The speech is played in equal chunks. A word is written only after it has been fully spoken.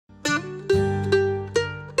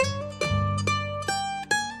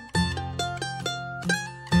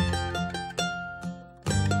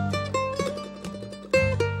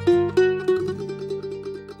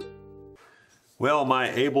Well, my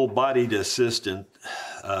able-bodied assistant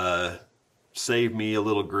saved me a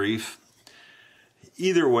little grief.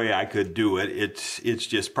 Either way I could do it, it's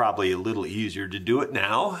just probably a little easier to do it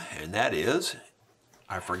now, and that is,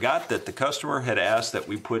 I forgot that the customer had asked that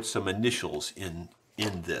we put some initials in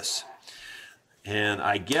this. And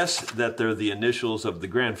I guess that they're the initials of the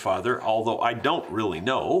grandfather, although I don't really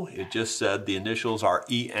know. It just said the initials are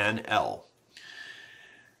ENL.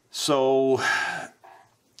 So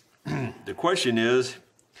the question is,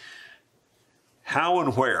 how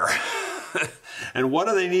and where? And what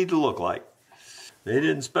do they need to look like? They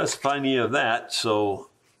didn't specify any of that, so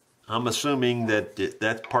I'm assuming that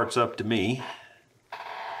that part's up to me.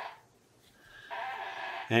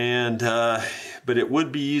 And but it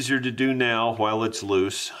would be easier to do now while it's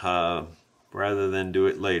loose, rather than do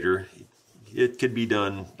it later. It could be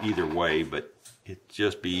done either way, but it'd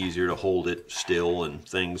just be easier to hold it still and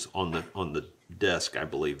things on the desk, I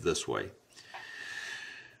believe, this way.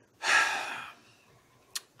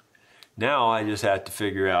 Now I just have to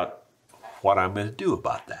figure out what I'm going to do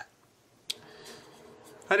about that.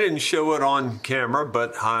 I didn't show it on camera,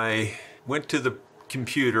 but I went to the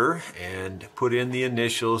computer and put in the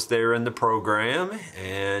initials there in the program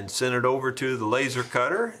and sent it over to the laser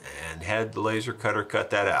cutter and had the laser cutter cut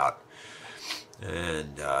that out.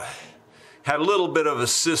 And had a little bit of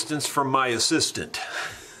assistance from my assistant.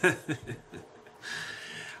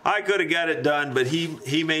 I could have got it done, but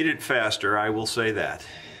he made it faster, I will say that.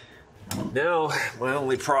 Now, my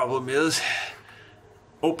only problem is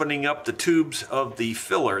opening up the tubes of the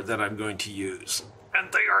filler that I'm going to use.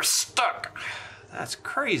 And they are stuck. That's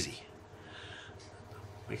crazy.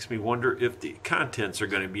 Makes me wonder if the contents are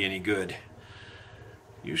going to be any good.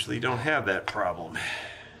 Usually don't have that problem.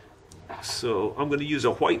 So I'm going to use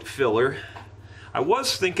a white filler. I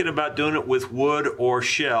was thinking about doing it with wood or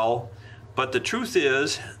shell, but the truth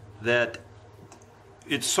is that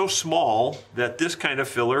it's so small that this kind of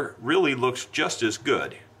filler really looks just as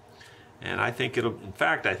good. And I think it'll, in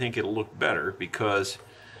fact, I think it'll look better because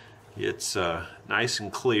it's nice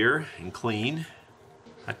and clear and clean.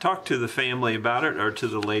 I talked to the family about it, or to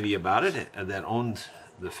the lady about it that owned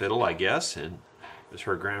the fiddle, I guess, and it was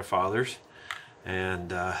her grandfather's.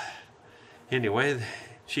 And anyway,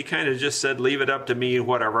 she kind of just said, leave it up to me,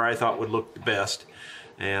 whatever I thought would look the best.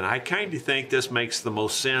 And I kind of think this makes the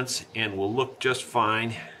most sense and will look just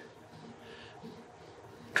fine.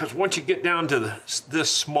 Because once you get down to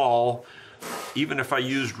this small, even if I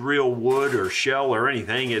used real wood or shell or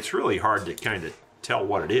anything, it's really hard to kind of tell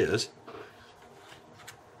what it is.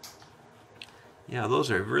 Yeah,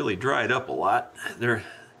 those are really dried up a lot. The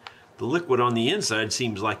liquid on the inside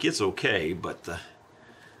seems like it's okay, but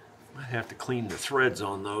might have to clean the threads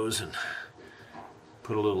on those and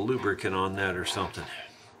put a little lubricant on that or something.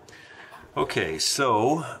 Okay,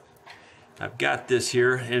 so I've got this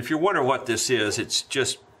here, and if you're wondering what this is, it's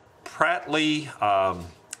just Pratley,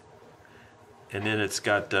 and then it's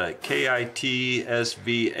got K-I-T-S-V-A-S.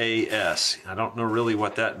 I don't know really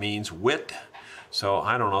what that means, wit. So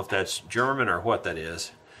I don't know if that's German or what that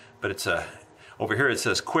is, but it's over here it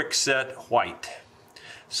says quick set white.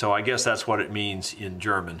 So I guess that's what it means in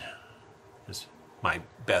German. Is my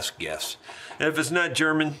best guess. And if it's not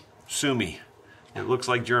German, sue me. It looks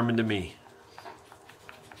like German to me.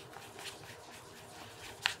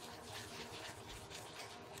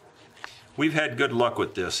 We've had good luck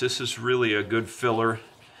with this. This is really a good filler.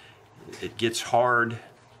 It gets hard,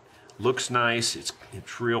 looks nice, it's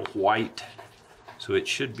real white, so it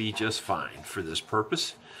should be just fine for this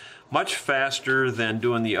purpose. Much faster than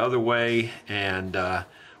doing the other way, and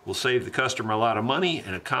will save the customer a lot of money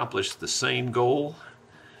and accomplish the same goal,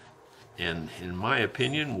 and in my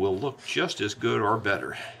opinion will look just as good or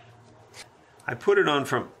better. I put it on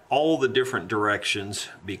from all the different directions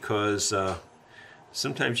because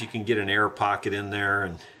sometimes you can get an air pocket in there,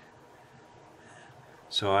 and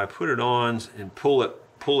so I put it on and pull it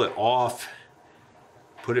off,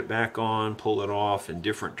 put it back on, pull it off in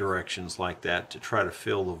different directions like that to try to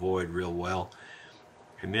fill the void real well.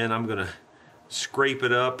 And then I'm going to scrape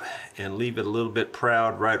it up and leave it a little bit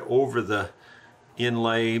proud right over the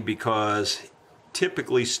inlay, because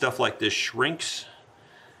typically stuff like this shrinks,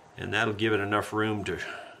 and that'll give it enough room to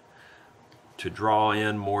draw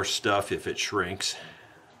in more stuff if it shrinks.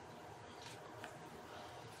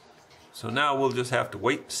 So now we'll just have to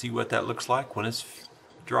wait and see what that looks like when it's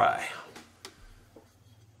dry.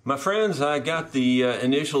 My friends, I got the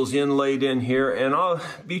initials inlaid in here, and I'll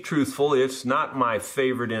be truthful, it's not my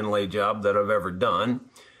favorite inlay job that I've ever done,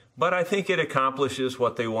 but I think it accomplishes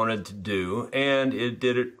what they wanted to do, and it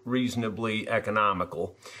did it reasonably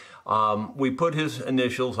economical. We put his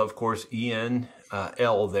initials, of course, EN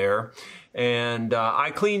L there. And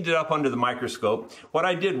I cleaned it up under the microscope. What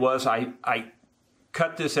I did was I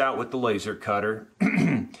cut this out with the laser cutter.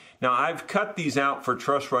 Now, I've cut these out for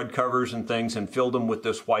truss rod covers and things and filled them with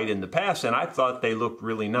this white in the past, and I thought they looked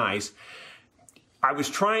really nice. I was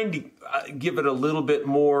trying to give it a little bit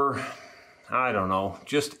more, I don't know,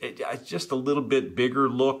 just a little bit bigger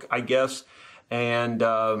look, I guess. And,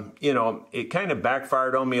 you know, it kind of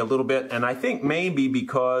backfired on me a little bit. And I think maybe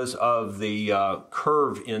because of the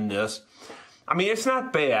curve in this, I mean, it's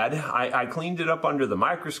not bad. I cleaned it up under the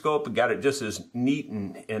microscope and got it just as neat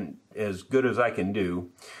and as good as I can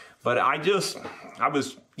do. But I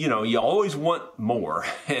was, you know, you always want more,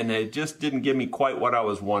 and it just didn't give me quite what I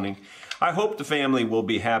was wanting. I hope the family will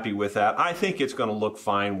be happy with that. I think it's going to look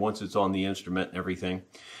fine once it's on the instrument and everything.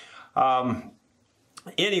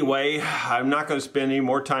 Anyway, I'm not going to spend any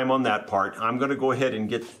more time on that part. I'm going to go ahead and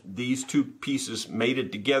get these two pieces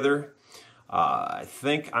mated together. I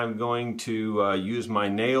think I'm going to use my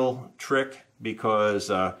nail trick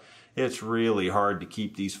because it's really hard to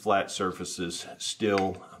keep these flat surfaces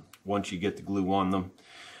still once you get the glue on them.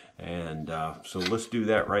 And so let's do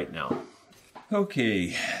that right now.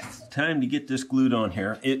 Okay, it's time to get this glued on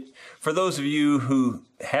here. For those of you who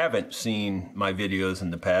haven't seen my videos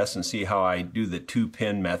in the past and see how I do the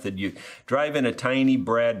 2-pin method, you drive in a tiny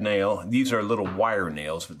brad nail. These are little wire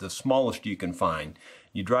nails, the smallest you can find.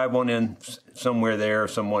 You drive one in somewhere there,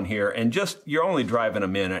 someone here, and you're only driving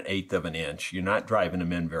them in 1/8 of an inch. You're not driving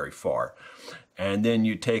them in very far. And then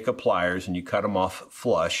you take a pliers and you cut them off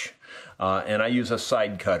flush. And I use a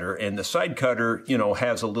side cutter, and the side cutter, you know,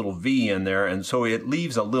 has a little V in there, and so it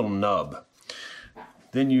leaves a little nub.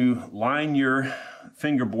 Then you line your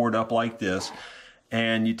fingerboard up like this,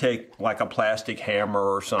 and you take like a plastic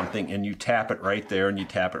hammer or something, and you tap it right there, and you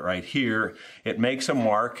tap it right here. It makes a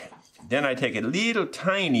mark. Then I take a little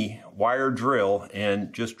tiny wire drill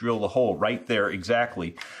and just drill the hole right there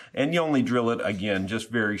exactly. And you only drill it, again, just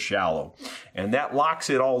very shallow. And that locks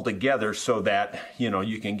it all together so that, you know,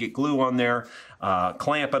 you can get glue on there,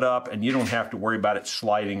 clamp it up, and you don't have to worry about it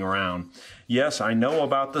sliding around. Yes, I know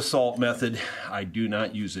about the salt method. I do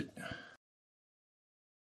not use it.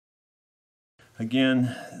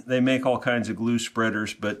 Again, they make all kinds of glue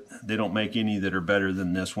spreaders, but they don't make any that are better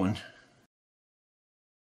than this one.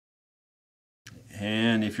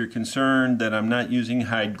 And if you're concerned that I'm not using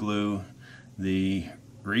hide glue, the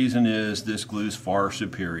reason is this glue is far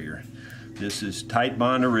superior. This is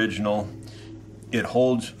Titebond Original. It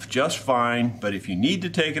holds just fine, but if you need to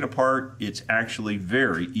take it apart, it's actually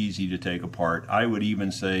very easy to take apart. I would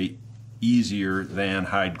even say easier than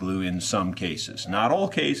hide glue in some cases. Not all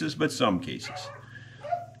cases, but some cases.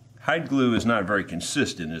 Hide glue is not very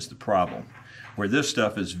consistent is the problem, where this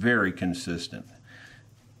stuff is very consistent.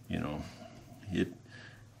 You know, it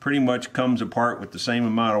pretty much comes apart with the same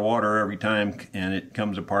amount of water every time, and it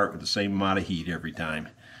comes apart with the same amount of heat every time,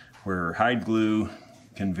 where hide glue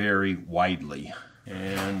can vary widely.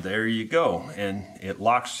 And there you go, and it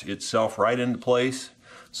locks itself right into place.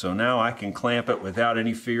 So now I can clamp it without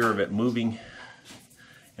any fear of it moving,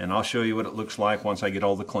 and I'll show you what it looks like once I get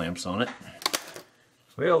all the clamps on it.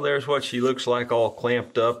 Well, there's what she looks like all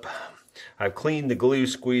clamped up. I've cleaned the glue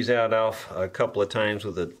squeeze out off a couple of times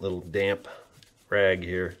with a little damp rag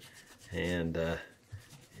here, and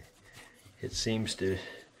it seems to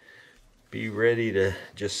be ready to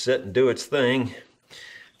just sit and do its thing.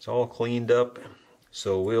 It's all cleaned up,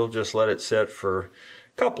 so we'll just let it set for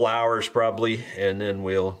a couple hours probably, and then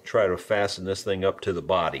we'll try to fasten this thing up to the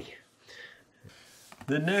body.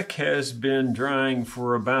 The neck has been drying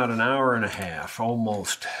for about 1.5 hours,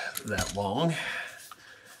 almost that long,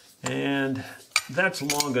 and that's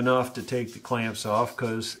long enough to take the clamps off,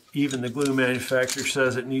 because even the glue manufacturer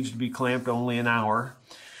says it needs to be clamped only 1 hour.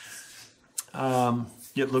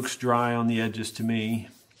 It looks dry on the edges to me.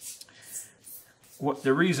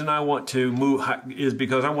 The reason I want to move is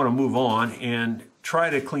because I want to move on and try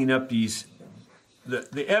to clean up these.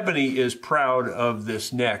 The ebony is proud of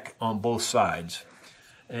this neck on both sides,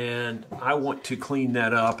 and I want to clean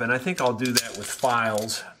that up, and I think I'll do that with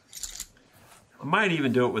files. I might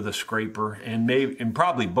even do it with a scraper, and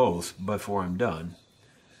probably both before I'm done.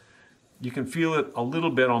 You can feel it a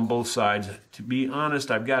little bit on both sides. To be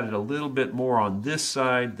honest, I've got it a little bit more on this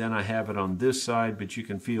side than I have it on this side, but you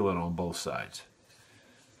can feel it on both sides.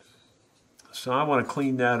 So I want to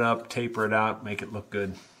clean that up, taper it out, make it look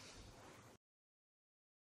good.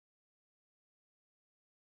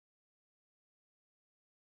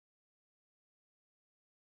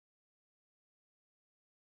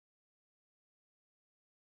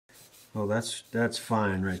 Well, that's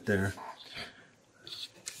fine right there.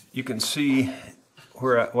 You can see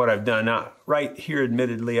what I've done. Now, right here,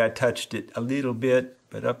 admittedly, I touched it a little bit,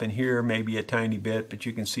 but up in here, maybe a tiny bit, but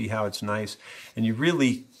you can see how it's nice. And you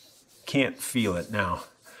really can't feel it now.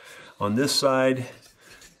 On this side,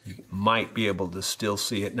 you might be able to still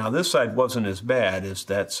see it. Now, this side wasn't as bad as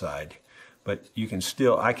that side, but you can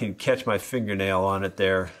still, I can catch my fingernail on it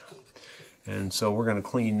there. And so we're going to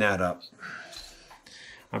clean that up.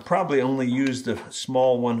 I probably only used the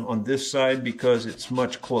small one on this side because it's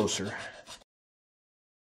much closer.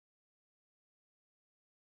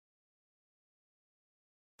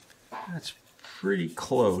 That's pretty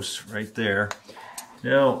close right there.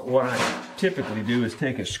 Now, what I typically do is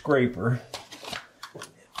take a scraper,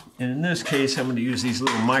 and in this case, I'm going to use these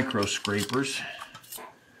little micro scrapers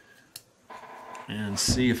and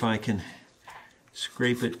see if I can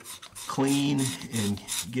scrape it clean and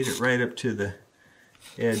get it right up to the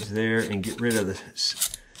edge there and get rid of the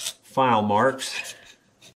file marks.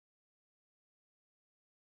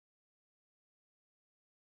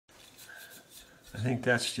 I think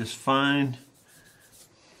that's just fine.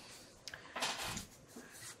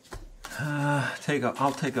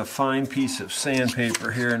 I'll take a fine piece of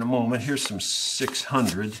sandpaper here in a moment. Here's some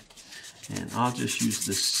 600, and I'll just use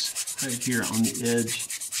this right here on the edge,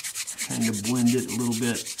 kind of blend it a little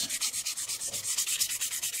bit.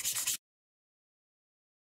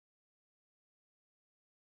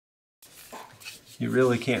 You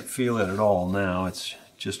really can't feel it at all now. It's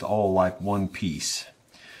just all like one piece.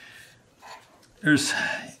 There's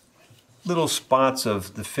little spots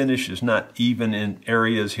of the finish is not even in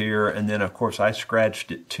areas here, and then of course I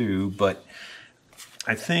scratched it too, but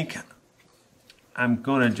I think I'm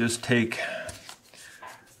going to just take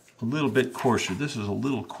a little bit coarser. This is a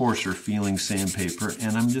little coarser feeling sandpaper,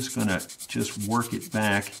 and I'm just going to just work it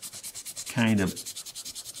back kind of,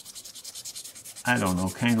 I don't know,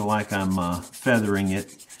 kind of like I'm feathering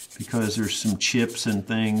it, because there's some chips and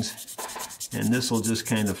things, and this will just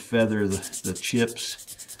kind of feather the chips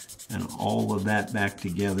and all of that back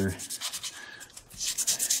together.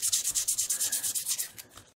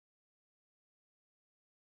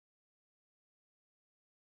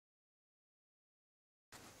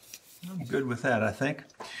 I'm good with that, I think.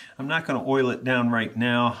 I'm not going to oil it down right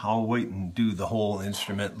now. I'll wait and do the whole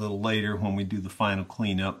instrument a little later when we do the final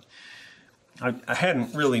cleanup. I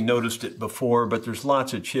hadn't really noticed it before, but there's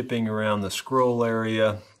lots of chipping around the scroll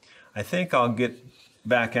area. I think I'll get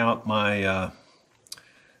back out my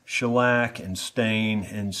shellac and stain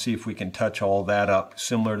and see if we can touch all that up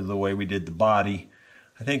similar to the way we did the body.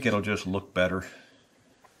 I think it'll just look better.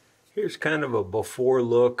 Here's kind of a before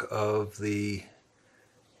look of the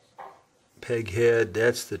peg head.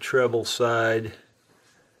 That's the treble side.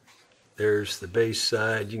 There's the bass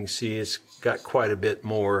side. You can see it's got quite a bit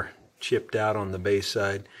more chipped out on the bass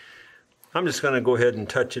side. I'm just going to go ahead and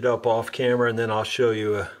touch it up off camera, and then I'll show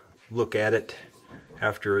you a look at it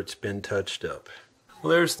after it's been touched up. Well,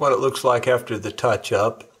 there's what it looks like after the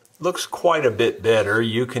touch-up. Looks quite a bit better.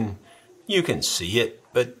 You can see it,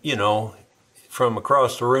 but you know, from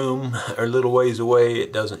across the room or a little ways away,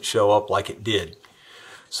 it doesn't show up like it did.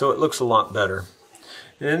 So it looks a lot better.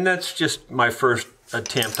 And that's just my first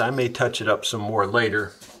attempt. I may touch it up some more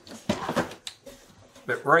later.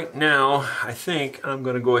 But right now, I think I'm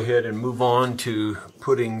going to go ahead and move on to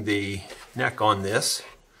putting the neck on this.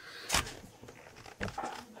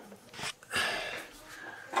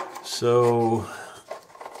 So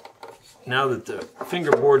now that the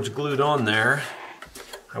fingerboard's glued on there,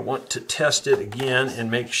 I want to test it again and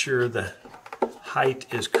make sure the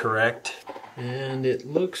height is correct. And it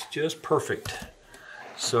looks just perfect.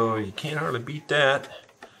 So you can't hardly beat that.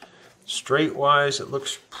 Straight wise, it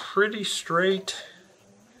looks pretty straight.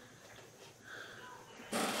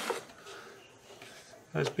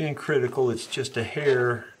 I was being critical, it's just a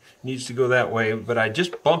hair. Needs to go that way, but I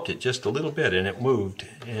just bumped it just a little bit and it moved,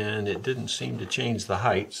 and it didn't seem to change the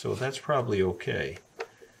height, so that's probably okay.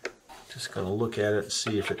 Just going to look at it and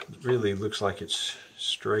see if it really looks like it's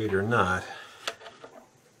straight or not.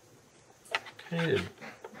 Kind of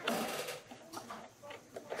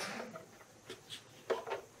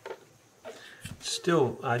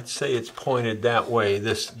still, I'd say it's pointed that way.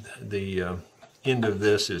 The end of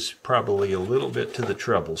this is probably a little bit to the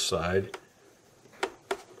treble side.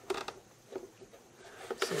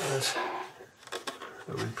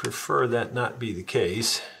 I would prefer that not be the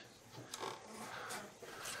case.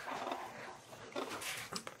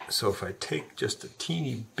 So if I take just a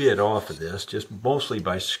teeny bit off of this, just mostly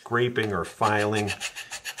by scraping or filing,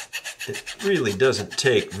 it really doesn't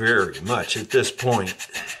take very much at this point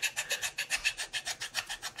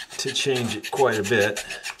to change it quite a bit.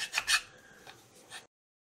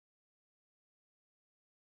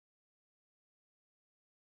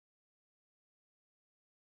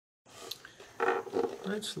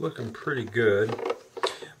 That's looking pretty good.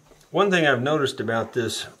 One thing I've noticed about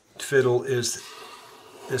this fiddle is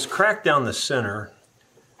this crack down the center,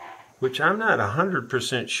 which I'm not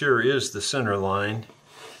 100% sure is the center line.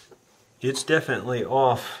 It's definitely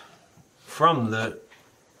off from the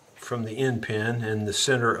end pin and the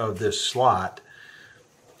center of this slot,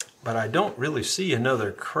 but I don't really see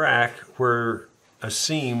another crack where a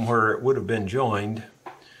seam where it would have been joined.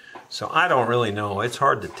 So I don't really know. It's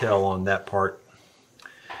hard to tell on that part.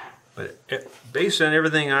 But based on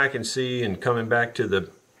everything I can see and coming back to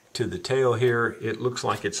the tail here, it looks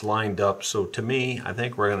like it's lined up. So to me, I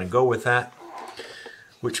think we're going to go with that,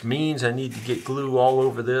 which means I need to get glue all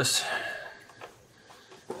over this.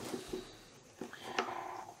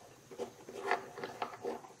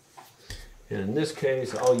 And in this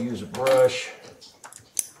case, I'll use a brush.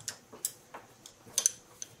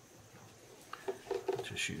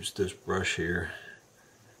 Just use this brush here.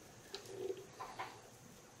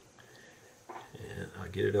 And I'll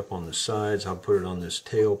get it up on the sides. I'll put it on this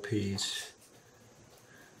tail piece.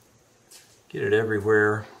 Get it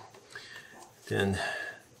everywhere. Then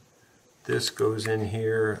this goes in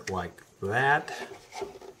here like that.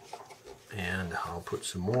 And I'll put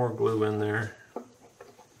some more glue in there.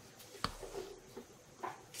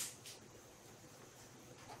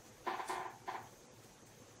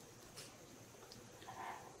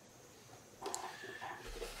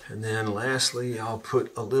 And then lastly, I'll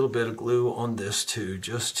put a little bit of glue on this too,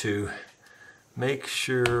 just to make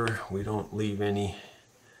sure we don't leave any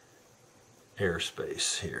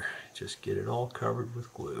airspace here. Just get it all covered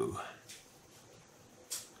with glue.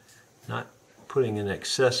 Not putting an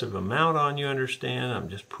excessive amount on, you understand? I'm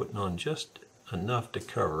just putting on just enough to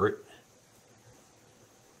cover it.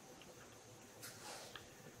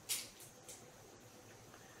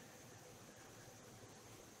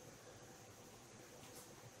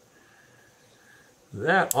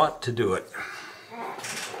 That ought to do it.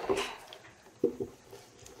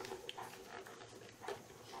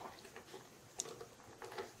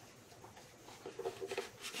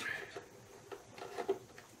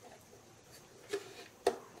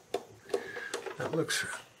 That looks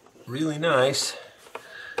really nice.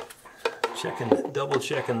 Double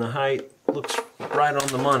checking the height, looks right on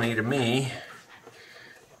the money to me.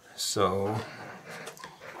 So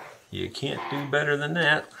you can't do better than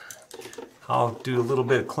that. I'll do a little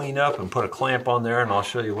bit of cleanup and put a clamp on there, and I'll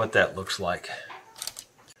show you what that looks like.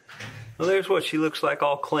 Well, there's what she looks like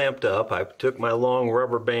all clamped up. I took my long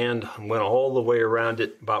rubber band and went all the way around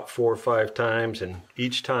it about 4 or 5 times, and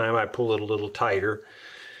each time I pull it a little tighter.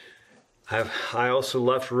 I also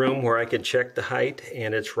left room where I could check the height,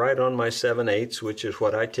 and it's right on my 7/8, which is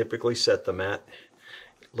what I typically set them at.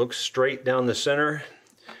 It looks straight down the center.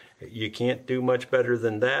 You can't do much better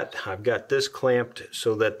than that. I've got this clamped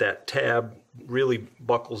so that that tab really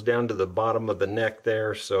buckles down to the bottom of the neck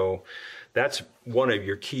there. So that's one of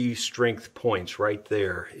your key strength points right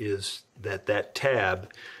there, is that that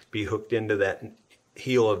tab be hooked into that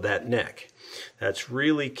heel of that neck. That's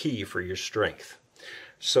really key for your strength.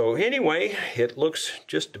 So anyway, it looks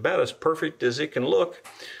just about as perfect as it can look.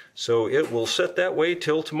 So it will sit that way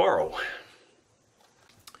till tomorrow.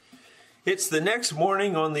 It's the next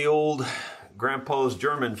morning on the old Grandpa's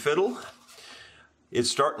German fiddle.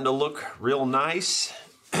 It's starting to look real nice.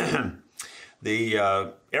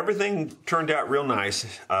 Everything turned out real nice.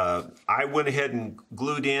 I went ahead and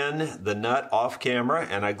glued in the nut off camera,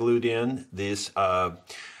 and I glued in this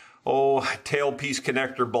tailpiece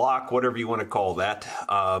connector block, whatever you want to call that.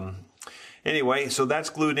 Anyway, so that's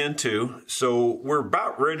glued in too. So we're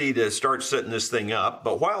about ready to start setting this thing up.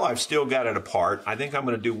 But while I've still got it apart, I think I'm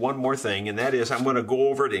going to do one more thing, and that is I'm going to go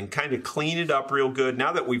over it and kind of clean it up real good.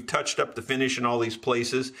 Now that we've touched up the finish in all these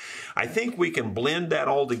places, I think we can blend that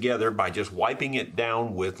all together by just wiping it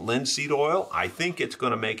down with linseed oil. I think it's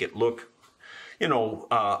going to make it look, you know,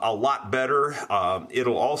 a lot better.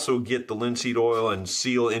 It'll also get the linseed oil and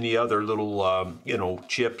seal any other little, you know,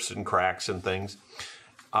 chips and cracks and things.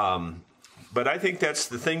 But I think that's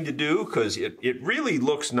the thing to do, because it really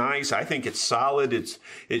looks nice. I think it's solid.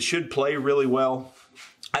 It should play really well.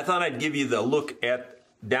 I thought I'd give you the look at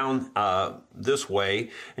down this way,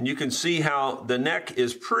 and you can see how the neck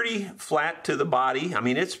is pretty flat to the body. I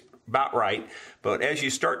mean, it's about right, but as you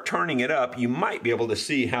start turning it up, you might be able to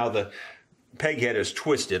see how the peg head is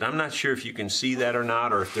twisted. I'm not sure if you can see that or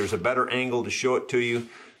not, or if there's a better angle to show it to you,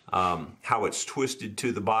 how it's twisted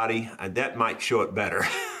to the body. That might show it better.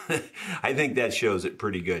 I think that shows it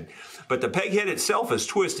pretty good. But the peg head itself is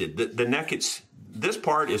twisted. The neck, this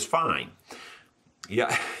part is fine.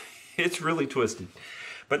 Yeah, it's really twisted.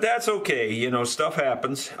 But that's okay, you know, stuff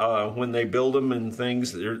happens when they build them and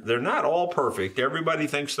things. They're not all perfect. Everybody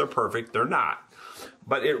thinks they're perfect. They're not.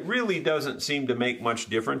 But it really doesn't seem to make much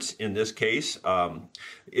difference in this case.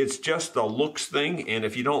 It's just the looks thing, and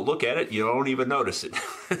if you don't look at it, you don't even notice it.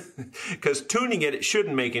 Because tuning it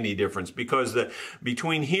shouldn't make any difference, because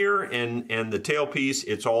between here and the tailpiece,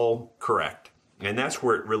 it's all correct. And that's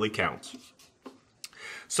where it really counts.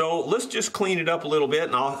 So let's just clean it up a little bit,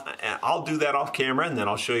 and I'll do that off camera, and then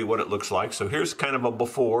I'll show you what it looks like. So here's kind of a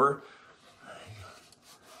before.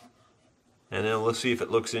 And then let's see if it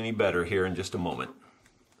looks any better here in just a moment.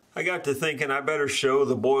 I got to thinking I better show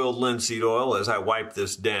the boiled linseed oil as I wipe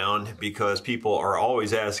this down, because people are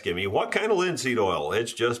always asking me, what kind of linseed oil?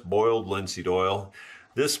 It's just boiled linseed oil.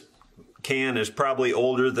 This can is probably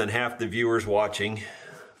older than half the viewers watching.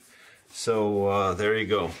 So there you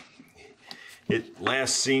go. It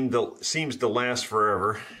seems to last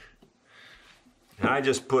forever. And I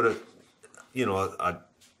just put a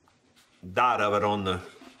dot of it on the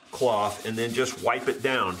cloth and then just wipe it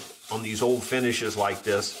down on these old finishes like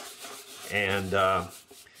this, and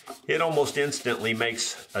it almost instantly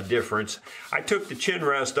makes a difference. I took the chin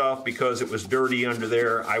rest off because it was dirty under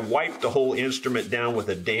there. I wiped the whole instrument down with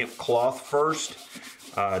a damp cloth first,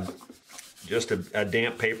 just a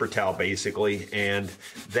damp paper towel basically, and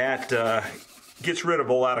that gets rid of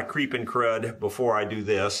a lot of creeping crud before I do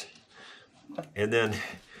this. And then,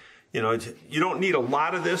 you know, you don't need a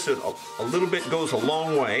lot of this. A little bit goes a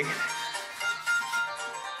long way.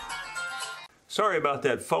 Sorry about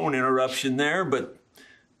that phone interruption there, but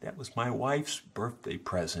that was my wife's birthday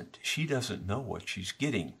present. She doesn't know what she's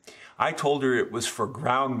getting. I told her it was for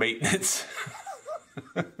ground maintenance.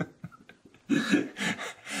 It's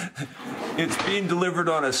being delivered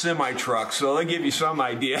on a semi-truck, so they'll give you some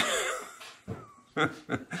idea.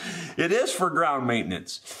 It is for ground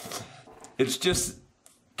maintenance. It's just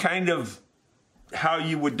kind of how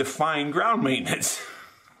you would define ground maintenance.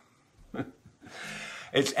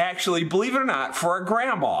 It's actually, believe it or not, for a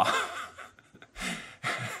grandma.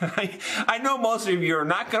 I know most of you are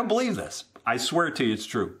not going to believe this. I swear to you it's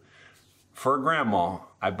true. For a grandma,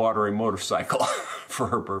 I bought her a motorcycle for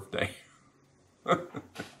her birthday.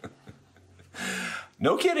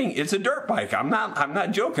 No kidding, it's a dirt bike. I'm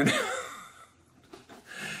not joking.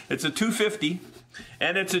 It's a 250.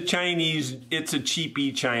 And it's a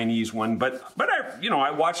cheapy Chinese one, but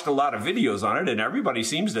I watched a lot of videos on it, and everybody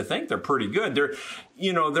seems to think they're pretty good. They're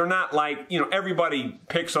not like, everybody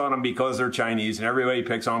picks on them because they're Chinese, and everybody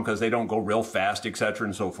picks on them because they don't go real fast, etc.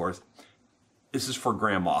 and so forth. This is for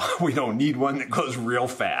grandma. We don't need one that goes real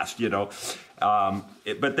fast,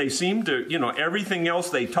 but they seem to, everything else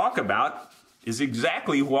they talk about is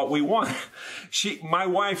exactly what we want. My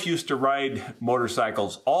wife used to ride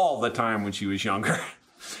motorcycles all the time when she was younger.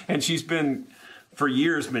 And she's for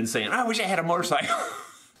years been saying, I wish I had a motorcycle.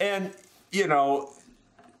 And,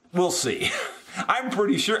 we'll see. I'm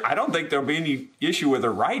pretty sure, I don't think there'll be any issue with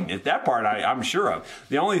her riding it. That part I'm sure of.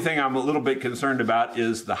 The only thing I'm a little bit concerned about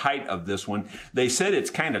is the height of this one. They said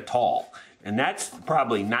it's kind of tall, and that's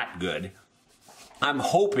probably not good. I'm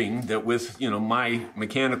hoping that with, my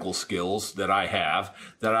mechanical skills that I have,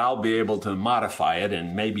 that I'll be able to modify it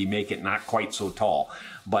and maybe make it not quite so tall.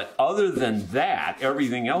 But other than that,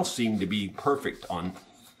 everything else seemed to be perfect on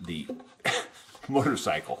the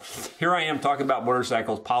motorcycle. Here I am talking about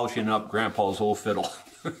motorcycles, polishing up Grandpa's old fiddle.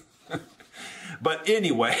 But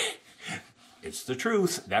anyway, it's the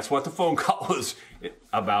truth. That's what the phone call was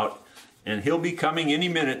about. And he'll be coming any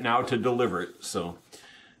minute now to deliver it. So,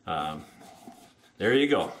 there you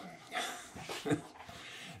go.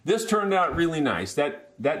 This turned out really nice.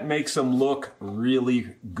 That makes them look really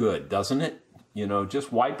good, doesn't it?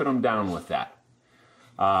 Just wiping them down with that.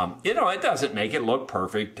 It doesn't make it look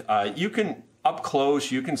perfect. You can, up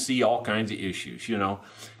close, you can see all kinds of issues,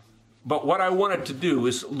 But what I want it to do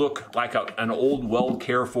is look like an old,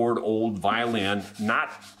 well-cared-for old violin,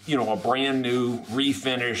 not, a brand new,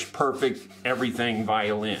 refinished, perfect, everything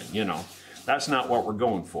violin, That's not what we're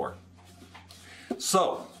going for.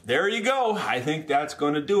 So, there you go. I think that's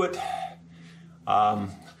going to do it.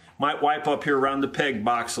 Might wipe up here around the peg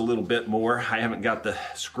box a little bit more. I haven't got the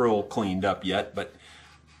scroll cleaned up yet, but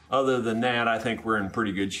other than that, I think we're in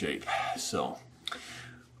pretty good shape. So,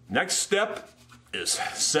 next step is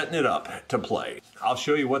setting it up to play. I'll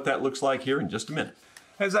show you what that looks like here in just a minute.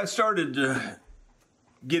 As I started to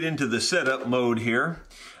get into the setup mode here,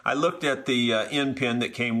 I looked at the end pin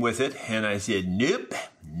that came with it, and I said, nope,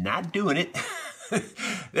 not doing it.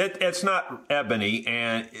 It's not ebony,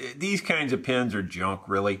 and these kinds of pins are junk,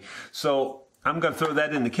 really. So I'm going to throw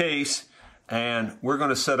that in the case, and we're going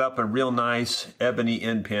to set up a real nice ebony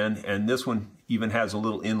end pin. And this one, even has a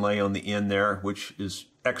little inlay on the end there, which is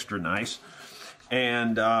extra nice.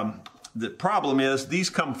 And the problem is these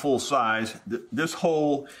come full size. This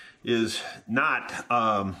hole is not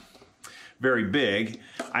very big,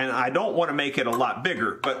 and I don't want to make it a lot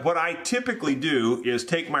bigger. But what I typically do is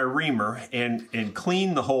take my reamer and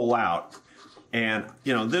clean the hole out. And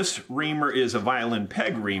you know, this reamer is a violin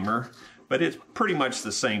peg reamer, but it's pretty much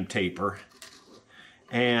the same taper.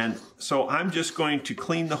 And so I'm just going to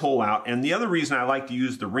clean the hole out. And the other reason I like to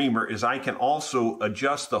use the reamer is I can also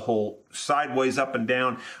adjust the hole sideways, up and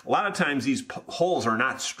down. A lot of times these holes are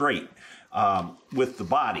not straight with the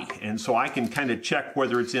body. And so I can kind of check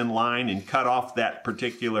whether it's in line and cut off that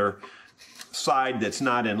particular side that's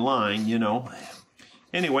not in line, you know.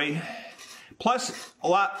 Anyway, plus a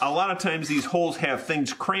lot of times these holes have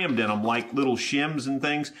things crammed in them, like little shims and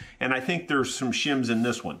things, and I think there's some shims in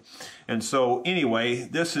this one. And so anyway,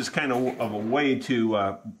 this is kind of a way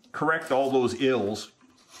to correct all those ills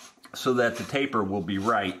so that the taper will be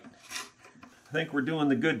right. I think we're doing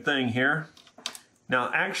the good thing here. Now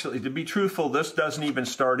actually, to be truthful, this doesn't even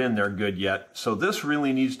start in there good yet, so this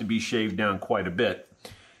really needs to be shaved down quite a bit.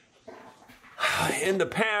 In the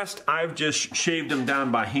past, I've just shaved them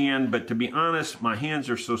down by hand, but to be honest, my hands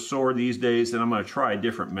are so sore these days that I'm going to try a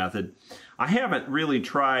different method. I haven't really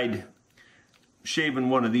tried shaving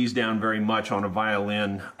one of these down very much on a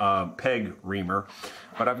violin peg reamer,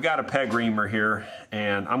 but I've got a peg reamer here,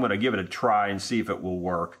 and I'm going to give it a try and see if it will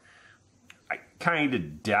work. I kind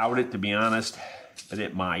of doubt it, to be honest, but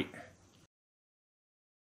it might.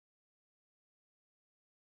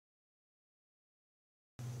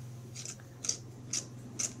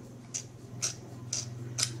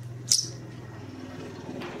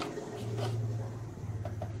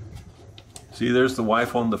 See, there's the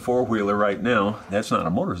wife on the four-wheeler right now. That's not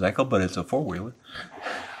a motorcycle, but it's a four-wheeler.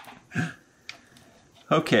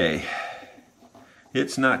 Okay.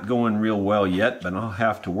 It's not going real well yet, but I'll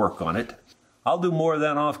have to work on it. I'll do more of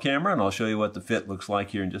that off camera, and I'll show you what the fit looks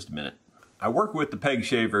like here in just a minute. I worked with the peg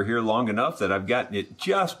shaver here long enough that I've gotten it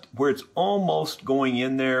just where it's almost going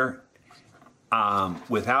in there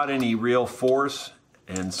without any real force.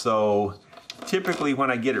 And so typically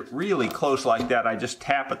when I get it really close like that, I just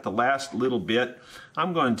tap it the last little bit.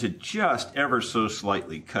 I'm going to just ever so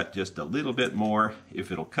slightly cut just a little bit more,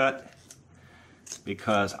 if it'll cut,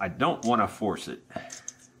 because I don't want to force it.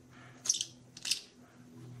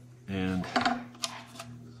 And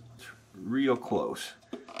real close.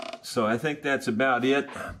 So I think that's about it.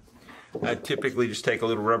 I typically just take a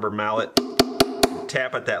little rubber mallet,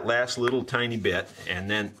 tap it that last little tiny bit, and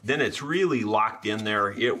then it's really locked in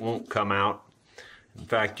there. It won't come out. In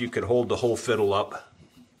fact, you could hold the whole fiddle up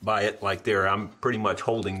by it like there. I'm pretty much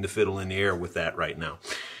holding the fiddle in the air with that right now.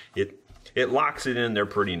 It locks it in there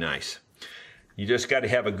pretty nice. You just got to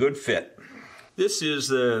have a good fit. This is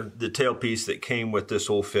the tailpiece that came with this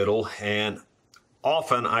old fiddle, and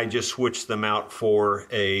often I just switch them out for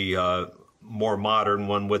a more modern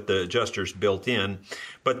one with the adjusters built in.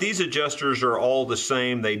 But these adjusters are all the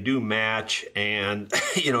same. They do match, and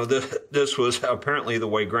you know, this was apparently the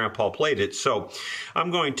way Grandpa played it. So I'm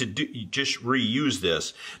going to just reuse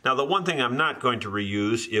this. Now the one thing I'm not going to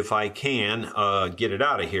reuse, if I can get it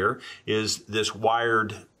out of here, is this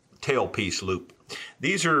wired tailpiece loop.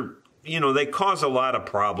 These are, you know, they cause a lot of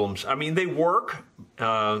problems. I mean, they work,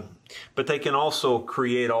 but they can also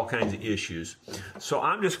create all kinds of issues. So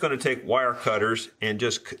I'm just going to take wire cutters and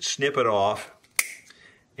just snip it off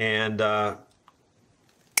and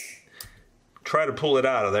try to pull it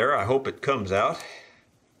out of there. I hope it comes out.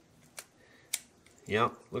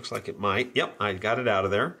 Yep, looks like it might. Yep, I got it out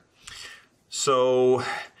of there. So,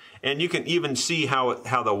 and you can even see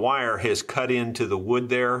how the wire has cut into the wood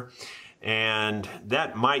there. And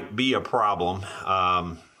that might be a problem.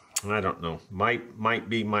 I don't know. Might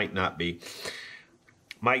be, might not be.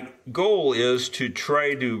 My goal is to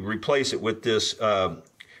try to replace it with this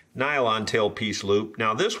nylon tailpiece loop.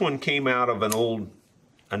 Now this one came out of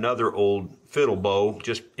another old fiddle bow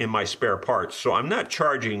just in my spare parts. So I'm not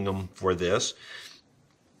charging them for this.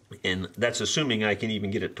 And that's assuming I can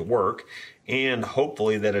even get it to work. And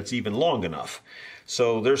hopefully that it's even long enough.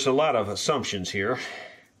 So there's a lot of assumptions here.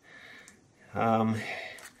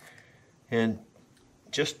 And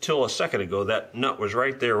just till a second ago, that nut was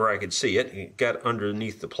right there where I could see it. It got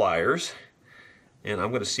underneath the pliers. And I'm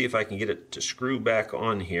going to see if I can get it to screw back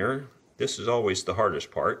on here. This is always the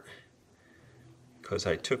hardest part, because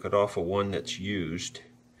I took it off of one that's used.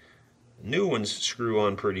 New ones screw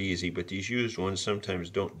on pretty easy, but these used ones sometimes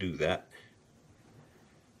don't do that.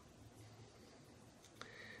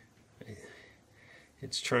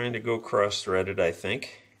 It's trying to go cross-threaded, I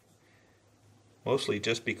think. mostly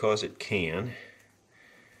just because it can.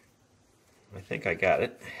 I think I got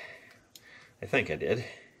it. I think I did.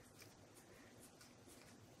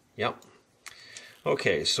 Yep.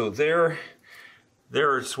 Okay, so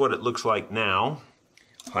there's what it looks like now.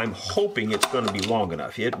 I'm hoping it's going to be long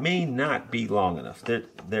enough. It may not be long enough.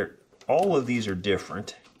 All of these are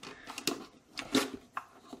different.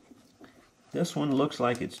 This one looks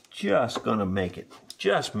like it's just going to make it.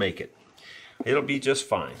 Just make it. It'll be just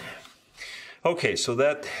fine. Okay, so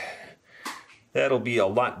that'll be a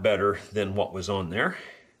lot better than what was on there.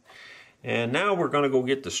 And now we're going to go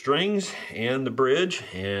get the strings and the bridge,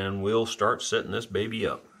 and we'll start setting this baby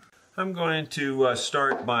up. I'm going to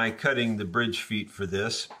start by cutting the bridge feet for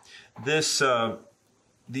this.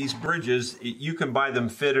 These bridges, you can buy them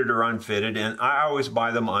fitted or unfitted, and I always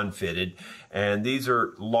buy them unfitted. And these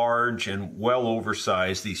are large and well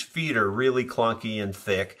oversized. These feet are really clunky and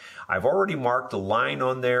thick. I've already marked a line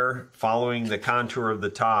on there following the contour of the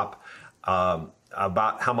top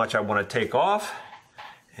about how much I want to take off.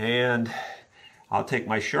 And I'll take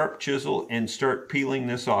my sharp chisel and start peeling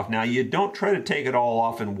this off. Now, you don't try to take it all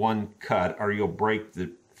off in one cut or you'll break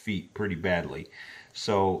the feet pretty badly.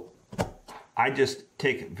 So I just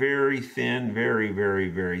take very thin, very, very,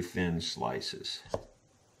 very thin slices.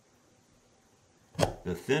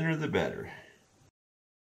 The thinner the better.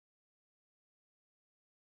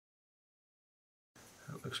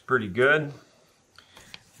 That looks pretty good.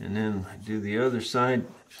 And then I do the other side.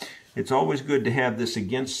 It's always good to have this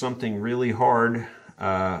against something really hard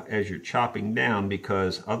as you're chopping down,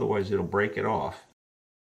 because otherwise it'll break it off.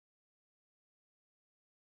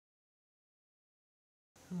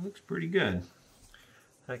 It looks pretty good.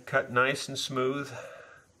 I cut nice and smooth,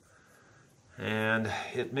 and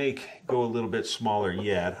it may go a little bit smaller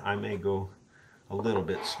yet. I may go a little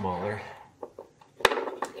bit smaller.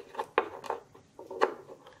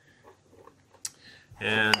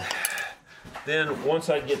 And then once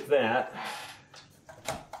I get that,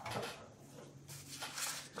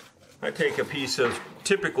 I take a piece of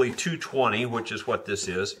typically 220, which is what this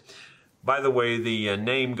is. By the way, the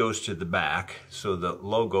name goes to the back, so the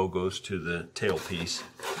logo goes to the tailpiece.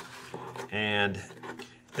 And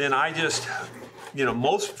then I just,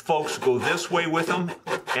 most folks go this way with them,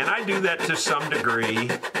 and I do that to some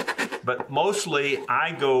degree, but mostly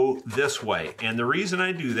I go this way. And the reason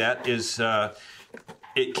I do that is I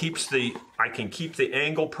can keep the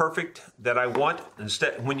angle perfect that I want.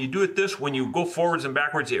 Instead, when you do it when you go forwards and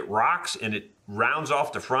backwards, it rocks and it rounds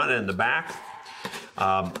off the front and the back.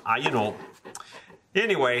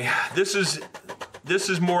 Anyway, this is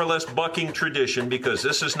more or less bucking tradition, because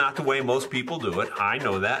this is not the way most people do it. I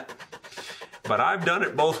know that. But I've done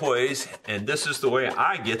it both ways, and this is the way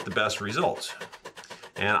I get the best results.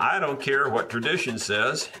 And I don't care what tradition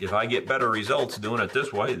says. If I get better results doing it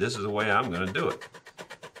this way, this is the way I'm going to do it.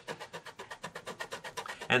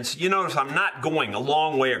 And so you notice I'm not going a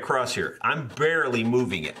long way across here. I'm barely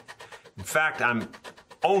moving it. In fact, I'm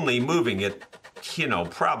only moving it,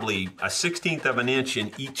 probably a 1/16 of an inch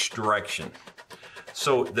in each direction.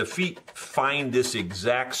 So the feet find this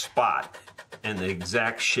exact spot and the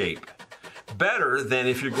exact shape. Better than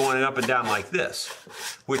if you're going up and down like this,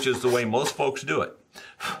 which is the way most folks do it.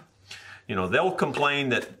 They'll complain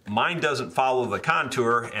that mine doesn't follow the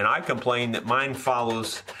contour, and I complain that mine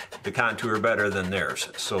follows the contour better than theirs.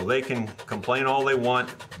 So they can complain all they want,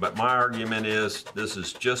 but my argument is this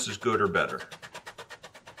is just as good or better.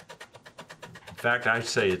 In fact, I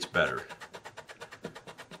say it's better.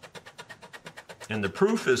 And the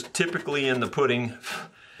proof is typically in the pudding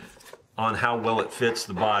on how well it fits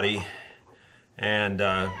the body. And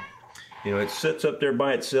it sits up there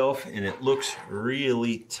by itself, and it looks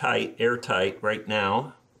really tight, airtight right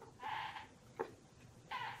now.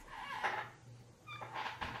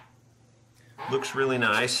 Looks really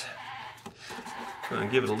nice. I'm going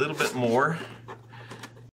to give it a little bit more.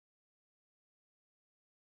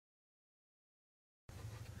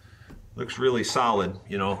 Looks really solid,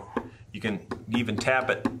 You can even tap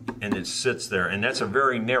it and it sits there, and that's a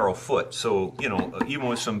very narrow foot. So, even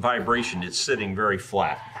with some vibration, it's sitting very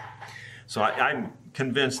flat. So I'm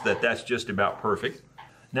convinced that that's just about perfect.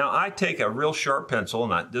 Now I take a real sharp pencil,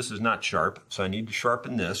 and this is not sharp, so I need to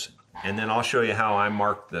sharpen this, and then I'll show you how I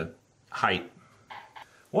mark the height.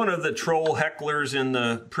 One of the troll hecklers in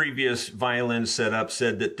the previous violin setup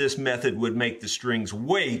said that this method would make the strings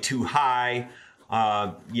way too high.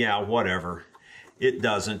 Yeah, whatever. It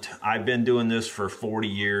doesn't. I've been doing this for 40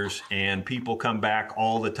 years, and people come back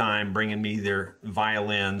all the time bringing me their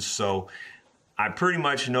violins, so I pretty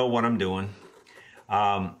much know what I'm doing.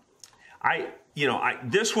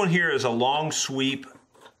 This one here is a long sweep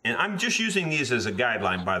And I'm just using these as a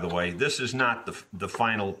guideline, by the way. This is not the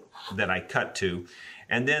final that I cut to.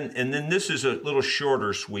 And then this is a little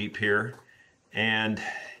shorter sweep here. And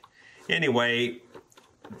anyway,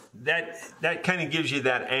 that kind of gives you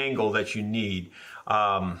that angle that you need.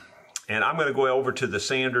 And I'm going to go over to the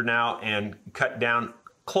sander now and cut down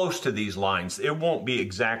close to these lines. It won't be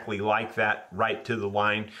exactly like that right to the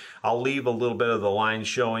line. I'll leave a little bit of the line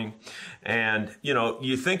showing. And you know,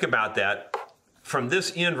 you think about that. From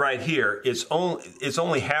this end right here, it's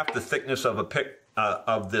only half the thickness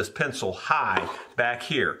of this pencil high back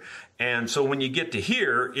here. And so when you get to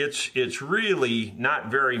here, it's really not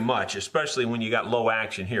very much, especially when you got low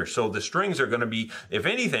action here. So the strings are going to be, if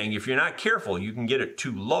anything, if you're not careful, you can get it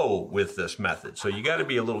too low with this method. So you got to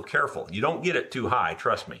be a little careful. You don't get it too high,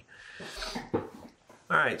 trust me. All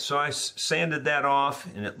right, so I sanded that off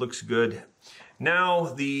and it looks good. Now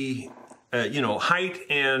the you know, height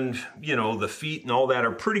and, you know, the feet and all that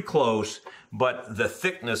are pretty close, but the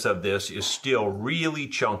thickness of this is still really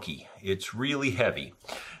chunky. It's really heavy.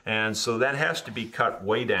 And so that has to be cut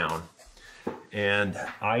way down. And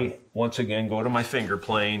I, once again, go to my finger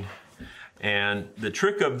plane. And the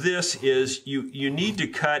trick of this is you need to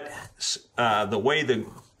cut the way the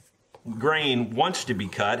grain wants to be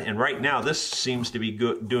cut. And right now, this seems to be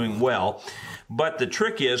doing well. But the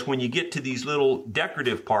trick is when you get to these little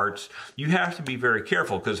decorative parts, you have to be very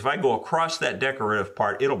careful because if I go across that decorative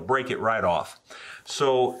part, it'll break it right off.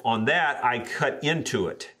 So on that, I cut into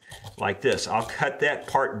it like this. I'll cut that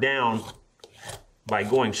part down by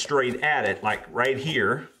going straight at it, like right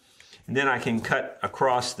here. And then I can cut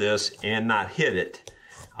across this and not hit it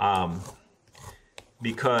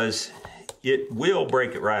because it will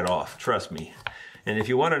break it right off, trust me. And if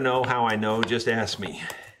you want to know how I know, just ask me.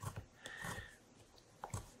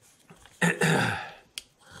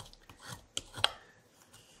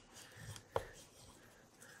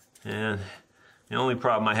 And the only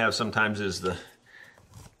problem I have sometimes is the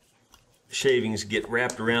shavings get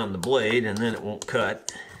wrapped around the blade and then it won't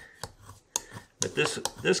cut. But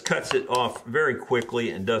this cuts it off very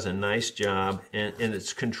quickly and does a nice job, and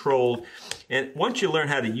it's controlled. And once you learn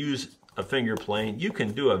how to use a finger plane, you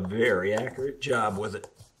can do a very accurate job with it.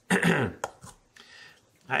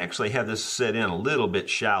 I actually have this set in a little bit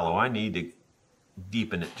shallow. I need to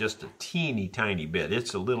deepen it just a teeny tiny bit.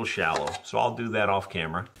 It's a little shallow, so I'll do that off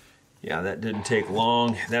camera. Yeah, that didn't take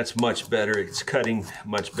long. That's much better. It's cutting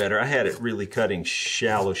much better. I had it really cutting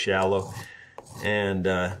shallow. And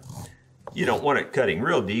you don't want it cutting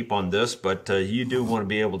real deep on this, but you do want to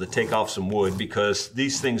be able to take off some wood because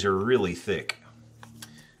these things are really thick.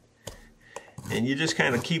 And you just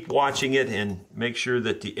kind of keep watching it and make sure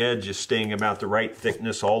that the edge is staying about the right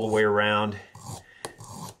thickness all the way around.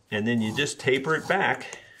 And then you just taper it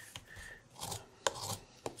back.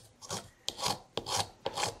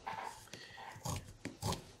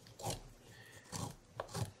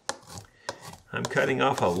 I'm cutting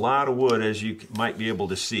off a lot of wood, as you might be able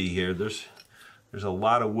to see here. There's a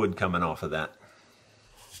lot of wood coming off of that.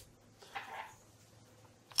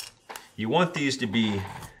 You want these to be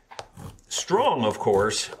strong, of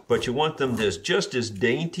course, but you want them just as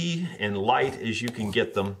dainty and light as you can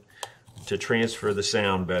get them to transfer the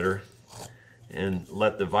sound better and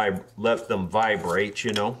let them vibrate,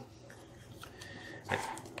 you know.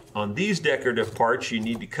 On these decorative parts, you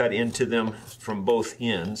need to cut into them from both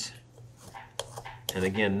ends. And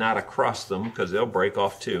again, not across them because they'll break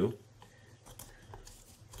off too.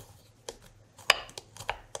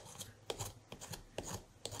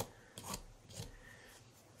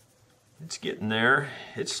 It's getting there.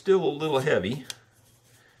 It's still a little heavy.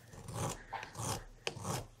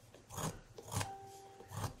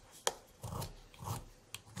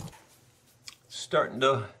 Starting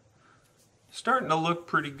to look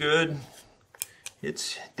pretty good.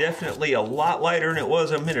 It's definitely a lot lighter than it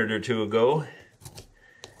was a minute or two ago.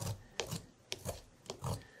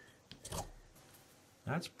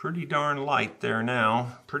 That's pretty darn light there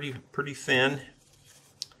now. Pretty thin.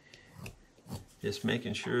 Just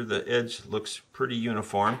making sure the edge looks pretty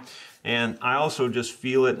uniform. And I also just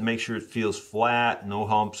feel it and make sure it feels flat, no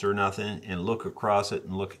humps or nothing, and look across it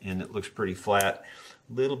and it looks pretty flat.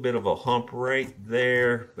 A little bit of a hump right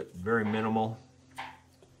there, but very minimal.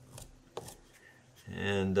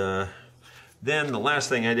 And then the last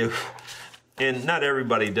thing I do, and not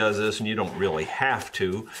everybody does this and you don't really have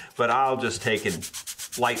to, but I'll just take and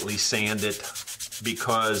lightly sand it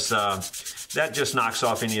because that just knocks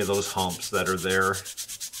off any of those humps that are there.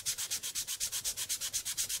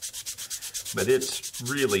 But it's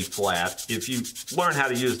really flat. If you learn how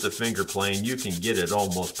to use the finger plane, you can get it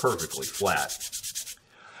almost perfectly flat.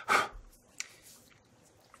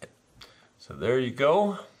 So there you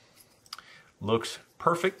go. looks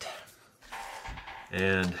perfect.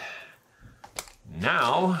 And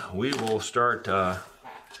now we will start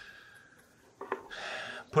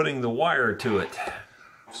putting the wire to it,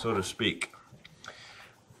 so to speak.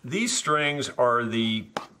 These strings are the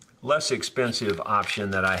less expensive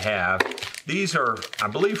option that I have. These are, I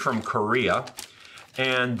believe, from Korea,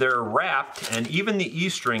 and they're wrapped, and even the E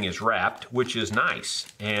string is wrapped, which is nice.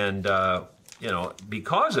 And you know,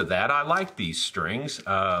 because of that, I like these strings.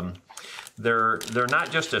 They're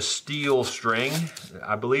not just a steel string.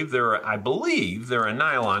 I believe they're a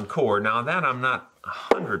nylon core. Now that I'm not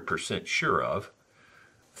 100% sure of.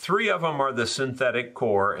 3 of them are the synthetic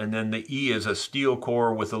core, and then the E is a steel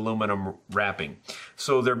core with aluminum wrapping.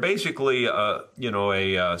 So they're basically, you know,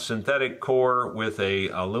 a synthetic core with a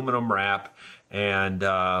aluminum wrap, and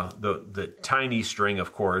the tiny string,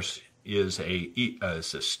 of course, is a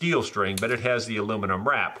steel string, but it has the aluminum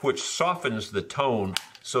wrap, which softens the tone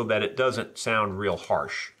so that it doesn't sound real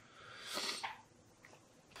harsh.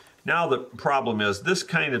 Now the problem is this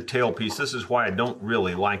kind of tailpiece. This is why I don't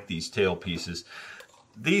really like these tailpieces.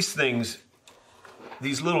 These things,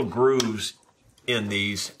 these little grooves in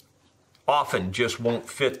these often just won't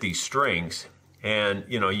fit these strings, and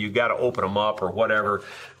you know, you got to open them up or whatever.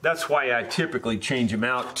 That's why I typically change them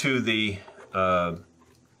out to the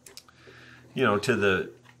you know, to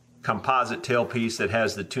the composite tailpiece that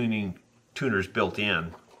has the tuners built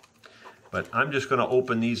in. But I'm just going to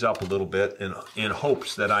open these up a little bit in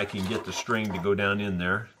hopes that I can get the string to go down in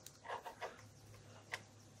there.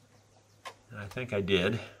 I think I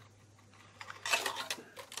did.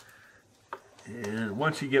 And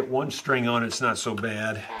once you get one string on, it's not so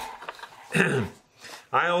bad.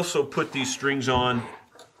 I also put these strings on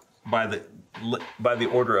by the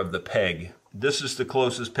order of the peg. This is the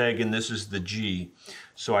closest peg and this is the G.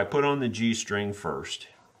 So I put on the G string first.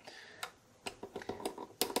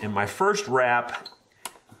 In my first wrap,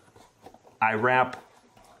 I wrap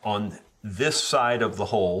on this side of the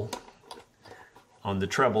hole, on the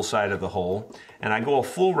treble side of the hole, and I go a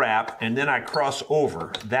full wrap, and then I cross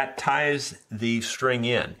over. That ties the string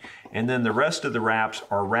in. And then the rest of the wraps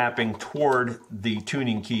are wrapping toward the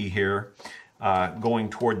tuning key here, going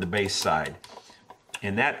toward the bass side.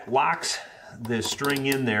 And that locks the string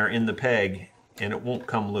in there in the peg, and it won't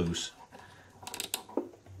come loose.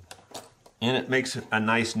 And it makes a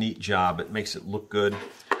nice, neat job. It makes it look good.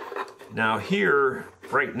 Now here,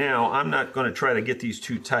 right now, I'm not going to try to get these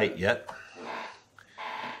too tight yet,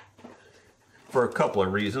 for a couple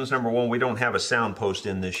of reasons. Number one, we don't have a sound post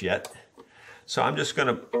in this yet. So I'm just going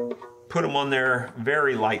to put them on there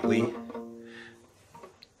very lightly,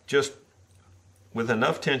 just with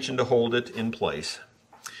enough tension to hold it in place.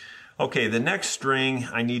 Okay, the next string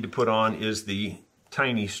I need to put on is the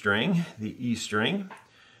tiny string, the E string,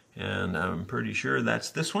 and I'm pretty sure that's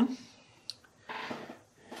this one.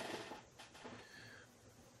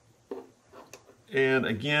 And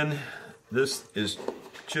again, this is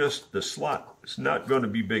just the slot. It's not going to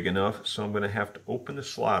be big enough, so I'm going to have to open the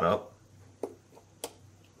slot up.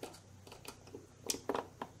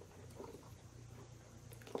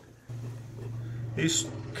 These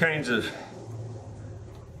kinds of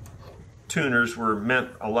tuners were meant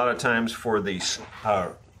a lot of times for these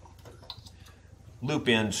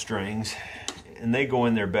loop-in strings, and they go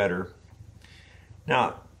in there better.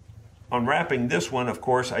 Now, on wrapping this one, of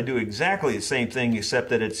course, I do exactly the same thing, except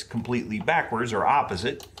that it's completely backwards or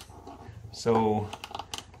opposite. So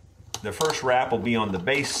the first wrap will be on the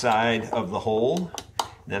bass side of the hole.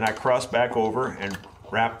 Then I cross back over and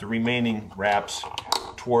wrap the remaining wraps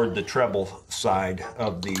toward the treble side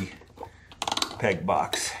of the peg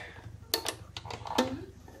box.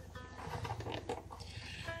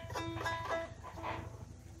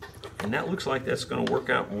 And that looks like that's going to work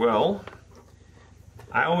out well.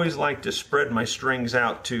 I always like to spread my strings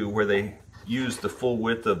out to where they use the full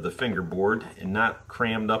width of the fingerboard and not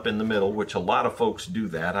crammed up in the middle, which a lot of folks do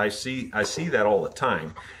that. I see that all the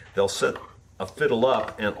time. They'll set a fiddle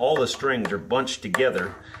up and all the strings are bunched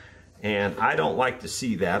together, and I don't like to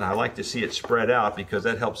see that. I like to see it spread out because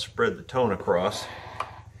that helps spread the tone across.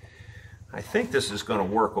 I think this is going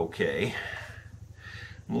to work okay.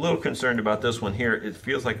 I'm a little concerned about this one here. It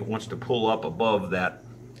feels like it wants to pull up above that,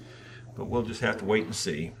 but we'll just have to wait and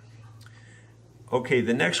see. Okay,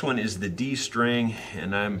 the next one is the D string,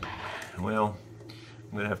 and I'm going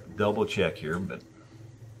to have to double check here, but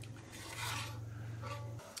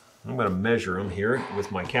I'm going to measure them here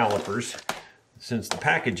with my calipers, since the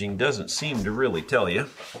packaging doesn't seem to really tell you.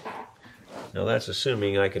 Now that's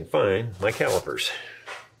assuming I can find my calipers.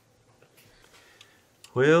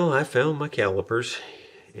 Well, I found my calipers,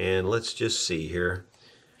 and let's just see here.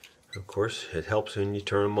 Of course, it helps when you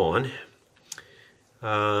turn them on.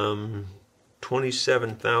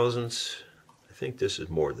 27 thousandths. I think this is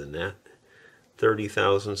more than that. 30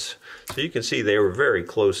 thousandths. So you can see they were very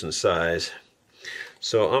close in size.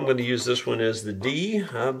 So I'm going to use this one as the D.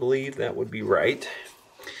 I believe that would be right.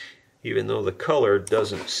 Even though the color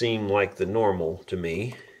doesn't seem like the normal to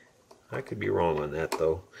me. I could be wrong on that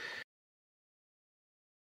though.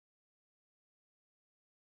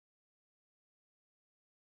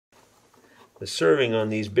 The serving on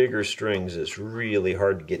these bigger strings is really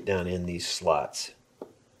hard to get down in these slots.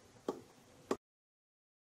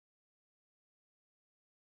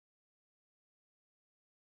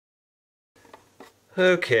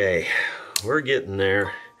 Okay, we're getting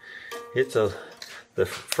there. It's the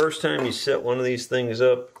first time you set one of these things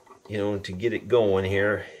up, you know, to get it going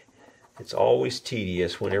here, it's always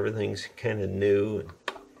tedious when everything's kind of new. And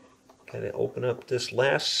kind of open up this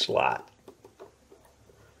last slot.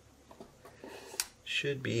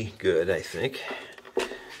 Should be good, I think.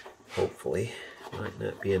 Hopefully. Might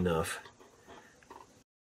not be enough.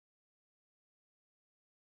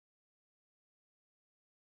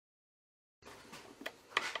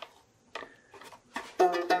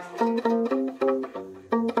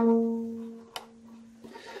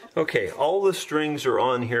 Okay, all the strings are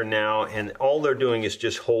on here now, and all they're doing is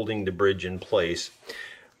just holding the bridge in place.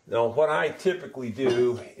 Now, what I typically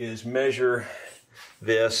do is measure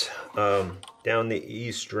this down the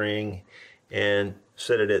E string and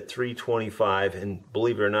set it at 325, and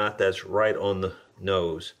believe it or not, that's right on the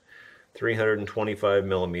nose. 325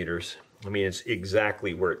 millimeters. I mean, it's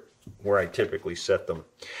exactly where I typically set them.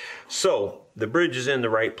 So the bridge is in the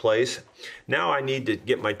right place. Now I need to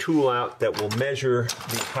get my tool out that will measure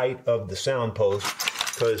the height of the sound post,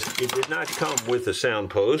 because it did not come with a sound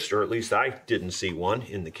post, or at least I didn't see one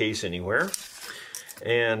in the case anywhere.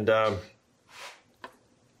 And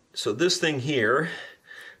so this thing here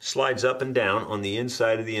slides up and down on the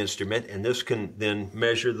inside of the instrument, and this can then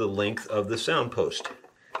measure the length of the sound post.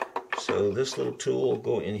 So this little tool will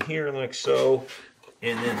go in here like so,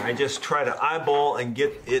 and then I just try to eyeball and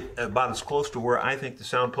get it about as close to where I think the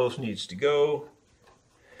sound post needs to go.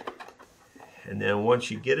 And then once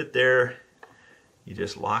you get it there, you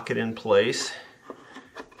just lock it in place,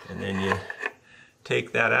 and then you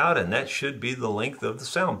take that out, and that should be the length of the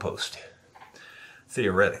sound post,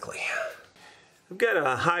 theoretically. I've got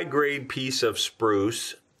a high-grade piece of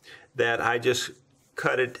spruce that I just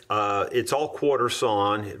cut it. It's all quarter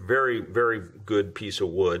sawn, very, very good piece of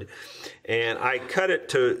wood, and I cut it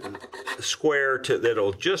to square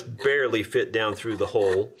that'll just barely fit down through the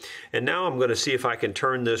hole. And now I'm going to see if I can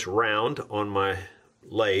turn this round on my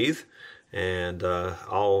lathe, and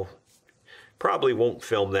I'll probably won't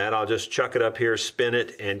film that. I'll just chuck it up here, spin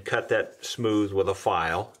it, and cut that smooth with a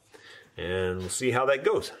file, and we'll see how that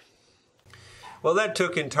goes. Well, that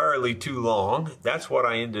took entirely too long. That's what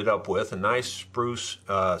I ended up with, a nice spruce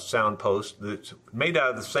sound post that's made out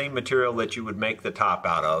of the same material that you would make the top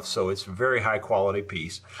out of, so it's a very high quality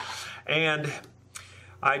piece. And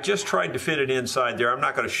I just tried to fit it inside there. I'm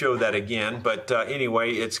not going to show that again, but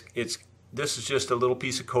anyway, this is just a little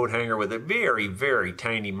piece of coat hanger with a very, very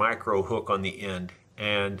tiny micro hook on the end.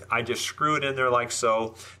 And I just screw it in there like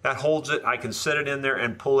so. That holds it. I can set it in there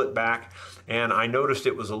and pull it back. And I noticed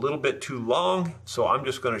it was a little bit too long, so I'm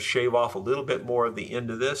just going to shave off a little bit more of the end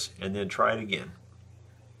of this and then try it again.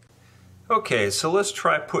 Okay, so let's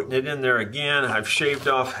try putting it in there again. I've shaved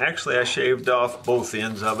off, actually I shaved off both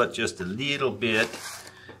ends of it just a little bit.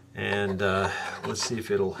 And let's see if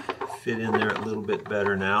it'll fit in there a little bit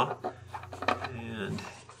better now. And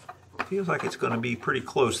it feels like it's going to be pretty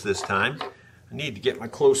close this time. I need to get my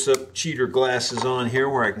close-up cheater glasses on here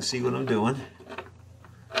where I can see what I'm doing.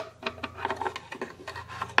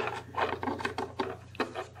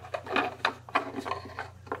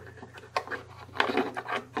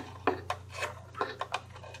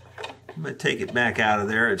 I'm going to take it back out of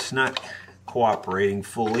there. It's not cooperating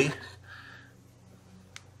fully.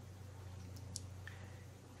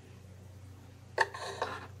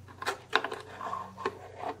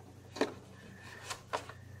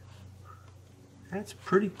 That's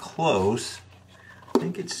pretty close. I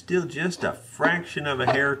think it's still just a fraction of a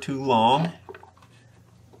hair too long.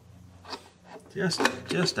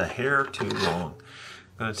 Just a hair too long.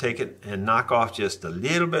 I'm going to take it and knock off just a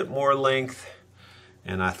little bit more length,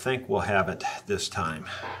 and I think we'll have it this time.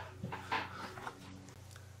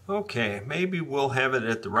 Okay, maybe we'll have it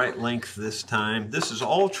at the right length this time. This is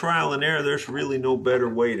all trial and error. There's really no better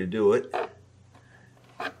way to do it.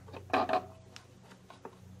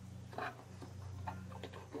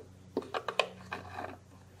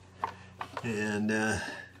 And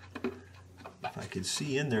if I could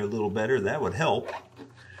see in there a little better, that would help.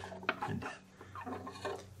 And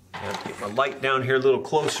I'll get my light down here a little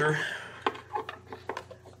closer.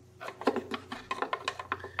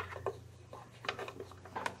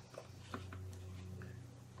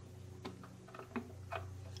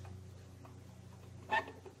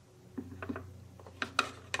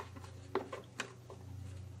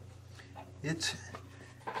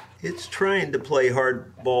 It's trying to play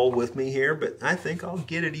hardball with me here, but I think I'll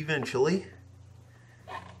get it eventually.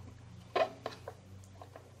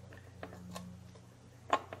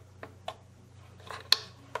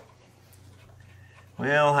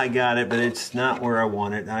 Well, I got it, but it's not where I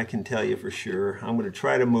want it. I can tell you for sure. I'm going to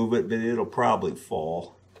try to move it, but it'll probably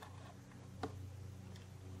fall.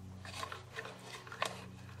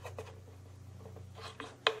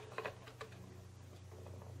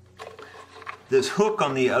 This hook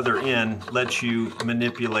on the other end lets you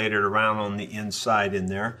manipulate it around on the inside in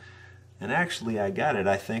there. And actually I got it,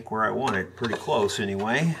 I think, where I want it, pretty close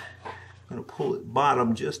anyway. I'm going to pull it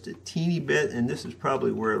bottom just a teeny bit, and this is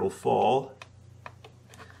probably where it'll fall.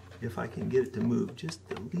 If I can get it to move just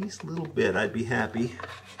the least little bit, I'd be happy.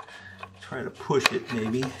 Try to push it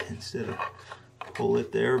maybe instead of pull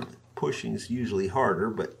it there. Pushing is usually harder,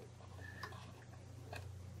 but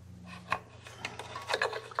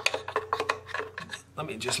let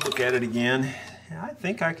me just look at it again. I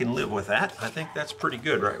think I can live with that. I think that's pretty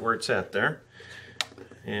good right where it's at there.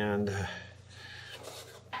 And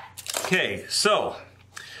okay, so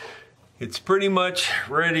it's pretty much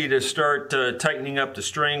ready to start tightening up the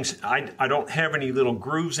strings. I don't have any little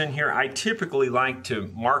grooves in here. I typically like to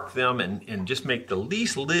mark them and just make the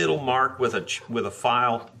least little mark with a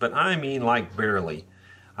file, but I mean like barely.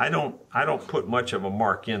 I don't put much of a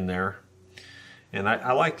mark in there. And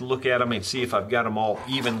I like to look at them and see if I've got them all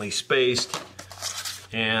evenly spaced.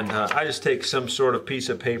 And I just take some sort of piece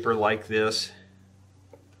of paper like this,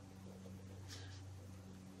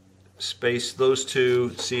 space those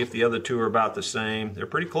two, see if the other two are about the same. They're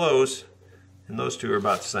pretty close, and those two are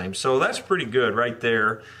about the same. So that's pretty good right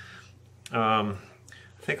there. I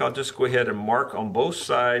think I'll just go ahead and mark on both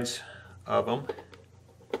sides of them,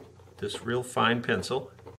 this real fine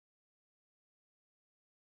pencil.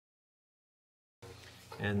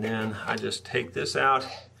 And then I just take this out,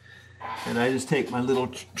 and I just take my little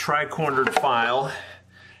tri-cornered file,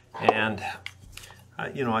 and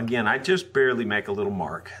you know, again, I just barely make a little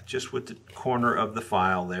mark, just with the corner of the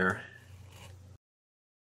file there.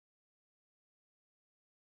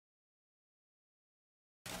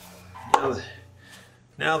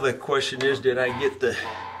 Now the question is, did I get the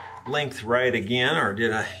length right again, or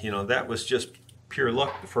did I, you know, that was just pure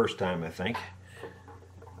luck the first time, I think.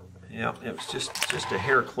 Yeah, it was just a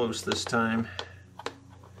hair close this time.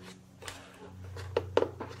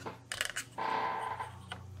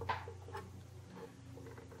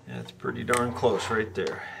 That's pretty darn close right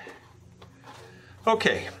there.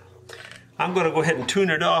 Okay, I'm going to go ahead and tune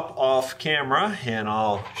it up off camera, and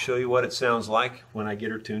I'll show you what it sounds like when I get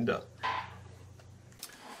her tuned up.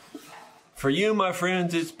 For you, my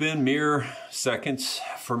friends, it's been mere seconds.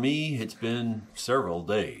 For me, it's been several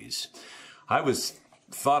days. I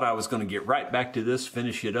thought I was going to get right back to this,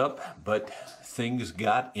 finish it up, but things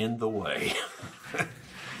got in the way.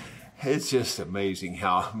 It's just amazing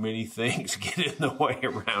how many things get in the way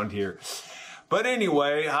around here. But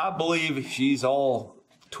anyway, I believe she's all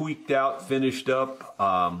tweaked out, finished up,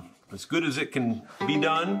 as good as it can be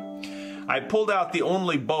done. I pulled out the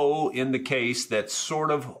only bow in the case that's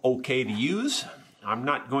sort of okay to use. I'm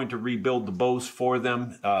not going to rebuild the bows for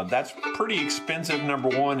them. That's pretty expensive, number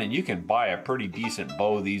one, and you can buy a pretty decent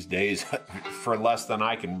bow these days for less than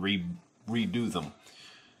I can redo them.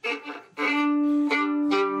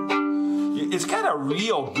 It's got a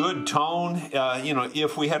real good tone. You know,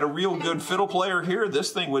 if we had a real good fiddle player here,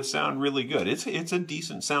 this thing would sound really good. It's a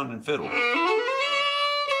decent sounding fiddle.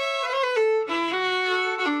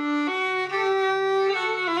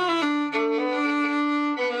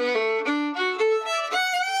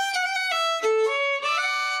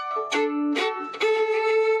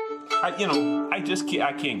 You know,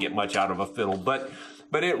 I can't get much out of a fiddle, but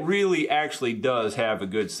it really actually does have a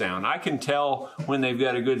good sound. I can tell when they've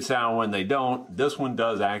got a good sound when they don't. This one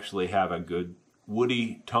does actually have a good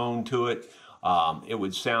woody tone to it. It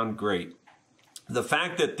would sound great. The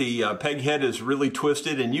fact that the peg head is really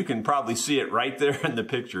twisted, and you can probably see it right there in the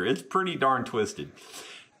picture. It's pretty darn twisted.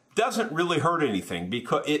 Doesn't really hurt anything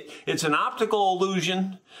because it's an optical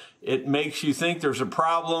illusion. It makes you think there's a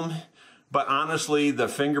problem. But honestly, the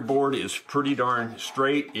fingerboard is pretty darn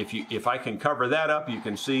straight. If I can cover that up, you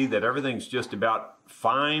can see that everything's just about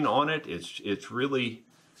fine on it. It's really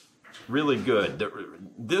really good.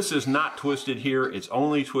 This is not twisted here, it's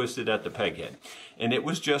only twisted at the peg head. And it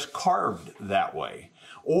was just carved that way.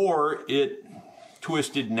 Or it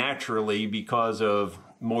twisted naturally because of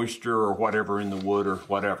moisture or whatever in the wood or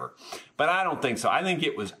whatever. But I don't think so. I think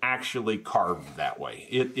it was actually carved that way.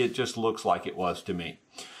 It just looks like it was to me.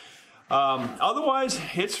 Otherwise,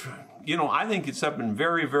 it's, you know, I think it's up in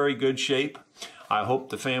very, very good shape. I hope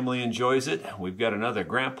the family enjoys it. We've got another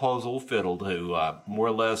Grandpa's old fiddle to more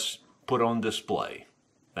or less put on display.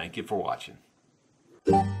 Thank you for watching.